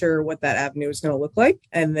quite sure what that avenue was going to look like.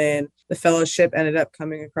 And then the fellowship ended up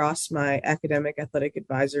coming across my academic athletic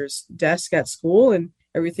advisor's desk at school, and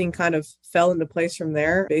everything kind of fell into place from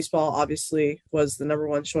there. Baseball obviously was the number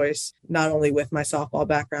one choice, not only with my softball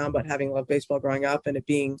background, but having loved baseball growing up and it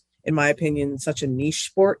being, in my opinion, such a niche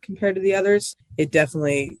sport compared to the others. It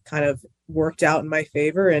definitely kind of worked out in my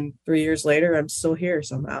favor. And 3 years later, I'm still here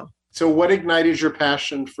somehow. So what ignited your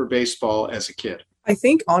passion for baseball as a kid? I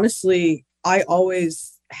think, honestly, I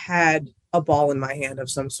always had a ball in my hand of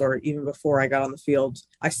some sort, even before I got on the field.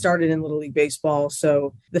 I started in Little League Baseball,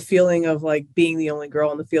 so the feeling of like being the only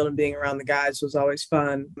girl on the field and being around the guys was always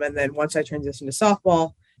fun. And then once I transitioned to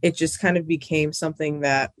softball, it just kind of became something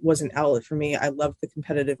that was an outlet for me. I loved the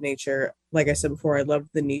competitive nature. Like I said before, I loved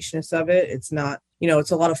the nicheness of it. It's not,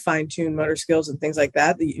 it's a lot of fine-tuned motor skills and things like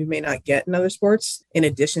that you may not get in other sports, in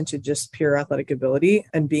addition to just pure athletic ability,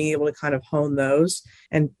 and being able to kind of hone those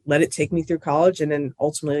and let it take me through college and then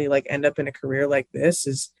ultimately like end up in a career like this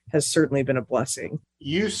has certainly been a blessing.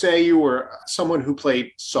 You say you were someone who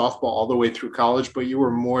played softball all the way through college, but you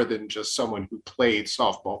were more than just someone who played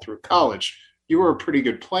softball through college. You were a pretty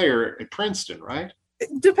good player at Princeton, right?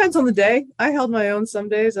 It depends on the day. I held my own some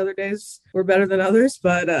days. Other days were better than others,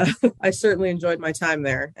 but I certainly enjoyed my time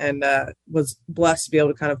there and was blessed to be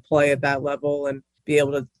able to kind of play at that level and be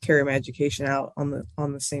able to carry my education out on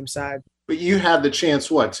the same side. But you had the chance,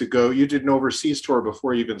 to go? You did an overseas tour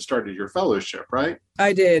before you even started your fellowship, right?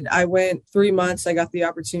 I did. I went 3 months. I got the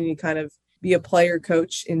opportunity to kind of be a player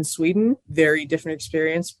coach in Sweden. Very different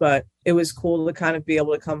experience, but it was cool to kind of be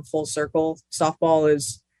able to come full circle. Softball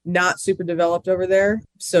is not super developed over there.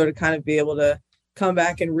 So to kind of be able to come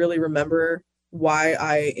back and really remember why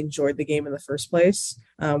I enjoyed the game in the first place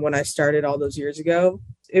when I started all those years ago,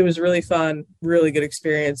 it was really fun, really good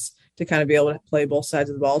experience to kind of be able to play both sides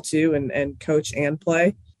of the ball too and coach and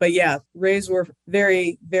play. But yeah, Rays were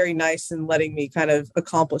very, very nice in letting me kind of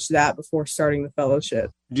accomplish that before starting the fellowship.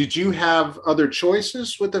 Did you have other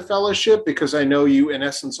choices with the fellowship? Because I know you, in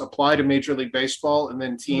essence, apply to Major League Baseball and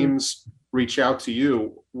then teams reach out to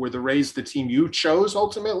you. Were the Rays the team you chose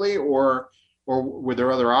ultimately, or were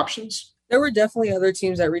there other options? There were definitely other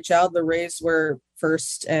teams that reached out. The Rays were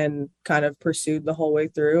first and kind of pursued the whole way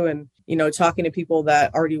through. And, talking to people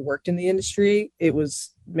that already worked in the industry, it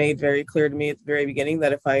was made very clear to me at the very beginning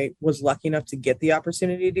that if I was lucky enough to get the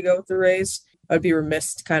opportunity to go with the Rays, I'd be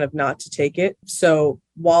remiss kind of not to take it. So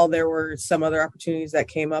while there were some other opportunities that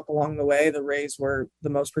came up along the way, the Rays were the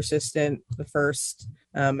most persistent, the first,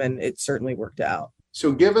 and it certainly worked out.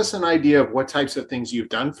 So give us an idea of what types of things you've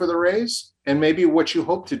done for the Rays and maybe what you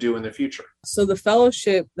hope to do in the future. So the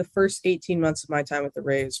fellowship, the first 18 months of my time with the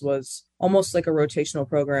Rays was almost like a rotational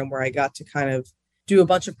program where I got to kind of do a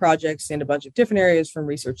bunch of projects in a bunch of different areas, from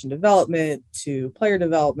research and development to player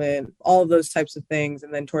development, all of those types of things.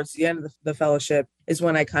 And then towards the end of the fellowship is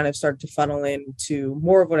when I kind of started to funnel into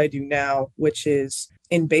more of what I do now, which is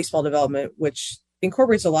in baseball development, which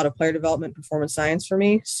incorporates a lot of player development, performance science for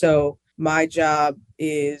me. So my job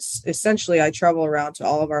is essentially I travel around to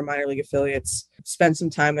all of our minor league affiliates, spend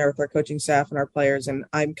some time there with our coaching staff and our players. And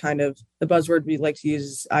I'm kind of, the buzzword we like to use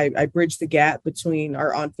is I bridge the gap between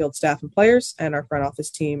our on-field staff and players and our front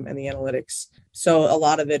office team and the analytics. So a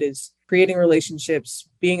lot of it is creating relationships,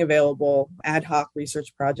 being available, ad hoc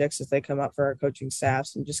research projects as they come up for our coaching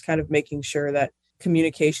staffs, and just kind of making sure that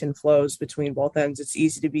communication flows between both ends. It's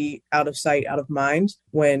easy to be out of sight, out of mind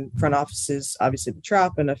when front offices, obviously the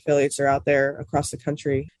Trop and affiliates, are out there across the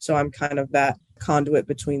country. So I'm kind of that conduit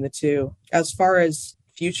between the two. As far as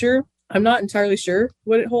future, I'm not entirely sure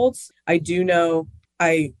what it holds. I do know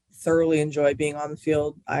I thoroughly enjoy being on the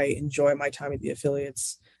field. I enjoy my time at the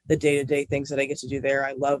affiliates, the day-to-day things that I get to do there.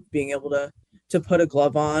 I love being able to put a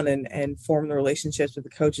glove on and form the relationships with the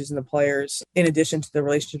coaches and the players, in addition to the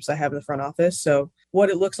relationships I have in the front office. So What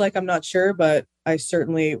it looks like, I'm not sure, but I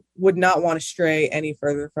certainly would not want to stray any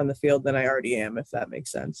further from the field than I already am, if that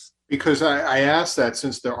makes sense. Because I asked that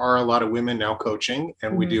since there are a lot of women now coaching,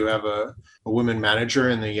 and we do have a women manager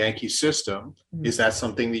in the Yankee system. Is that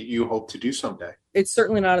something that you hope to do someday? It's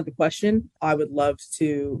certainly not out of the question. I would love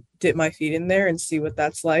to dip my feet in there and see what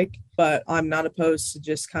that's like, but I'm not opposed to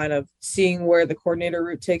just kind of seeing where the coordinator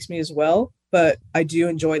route takes me as well. But I do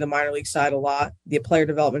enjoy the minor league side a lot, the player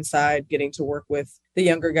development side, getting to work with the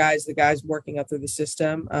younger guys, the guys working up through the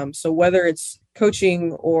system. So whether it's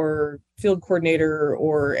coaching or field coordinator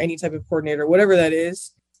or any type of coordinator, whatever that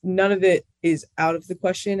is, none of it is out of the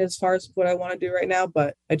question as far as what I want to do right now.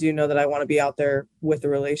 But I do know that I want to be out there with the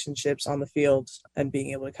relationships on the field and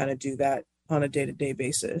being able to kind of do that on a day-to-day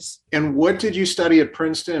basis. And what did you study at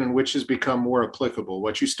Princeton, and which has become more applicable?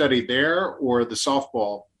 What you studied there or the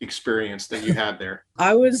softball experience that you had there?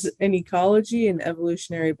 I was an ecology and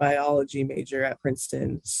evolutionary biology major at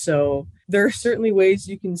Princeton. So there are certainly ways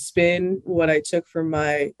you can spin what I took from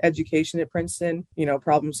my education at Princeton,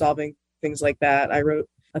 problem solving, things like that. I wrote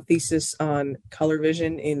a thesis on color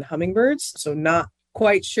vision in hummingbirds. So not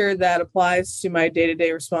quite sure that applies to my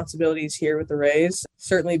day-to-day responsibilities here with the Rays.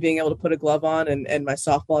 Certainly being able to put a glove on and my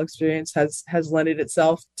softball experience has lended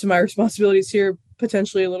itself to my responsibilities here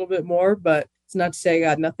potentially a little bit more, but it's not to say I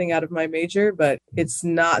got nothing out of my major, but it's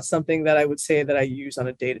not something that I would say that I use on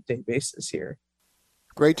a day-to-day basis here.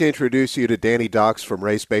 Great to introduce you to Danny Docks from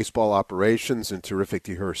Rays Baseball Operations, and terrific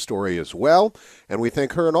to hear her story as well. And we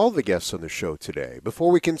thank her and all the guests on the show today.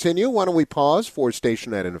 Before we continue, why don't we pause for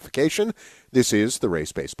station identification? This is the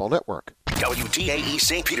Rays Baseball Network. WDAE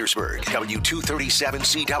St. Petersburg,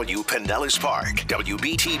 W237CW Pinellas Park,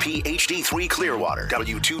 WBTP HD3 Clearwater,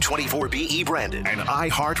 W224BE Brandon, and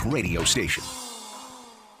iHeart Radio Station.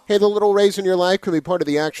 Hey, the little Rays in your life can be part of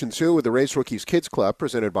the action, too, with the Rays Rookies Kids Club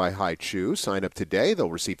presented by High Chew. Sign up today.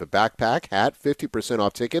 They'll receive a backpack, hat, 50%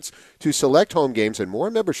 off tickets to select home games, and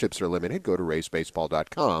more. Memberships are limited. Go to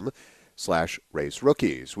raysbaseball.com/Rays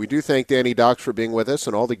Rookies. We do thank Danny Docks for being with us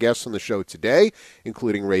and all the guests on the show today,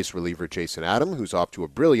 including Rays reliever Jason Adam, who's off to a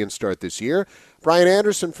brilliant start this year. Brian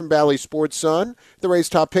Anderson from Bally Sports Sun, the Rays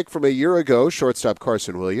top pick from a year ago, shortstop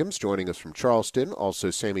Carson Williams, joining us from Charleston. Also,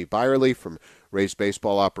 Sammy Byerly from Rays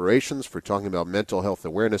Baseball Operations for talking about Mental Health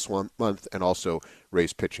Awareness Month, and also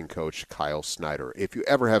Rays pitching coach Kyle Snyder. If you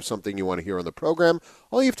ever have something you want to hear on the program,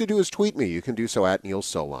 all you have to do is tweet me. You can do so at Neil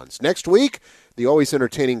Solondz. Next week, the always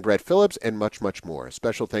entertaining Brett Phillips, and much, much more.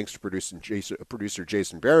 Special thanks to producer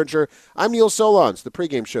Jason Behringer. I'm Neil Solondz. The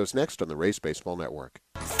pregame show's next on the Rays Baseball Network.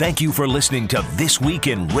 Thank you for listening to This Week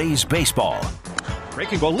in Rays Baseball.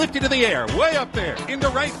 Breaking ball lifted to the air, way up there, into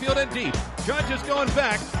right field and deep. Judge is going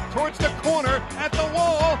back towards the corner, at the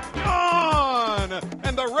wall, gone!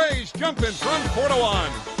 And the Rays jumping from 4-1.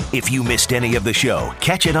 If you missed any of the show,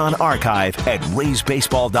 catch it on archive at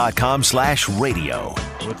raysbaseball.com/radio.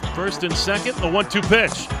 With first and second, the 1-2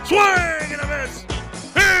 pitch. Swing and a miss!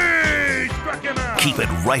 He struck him out! Keep it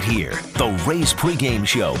right here. The Rays pregame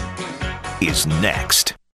show is next.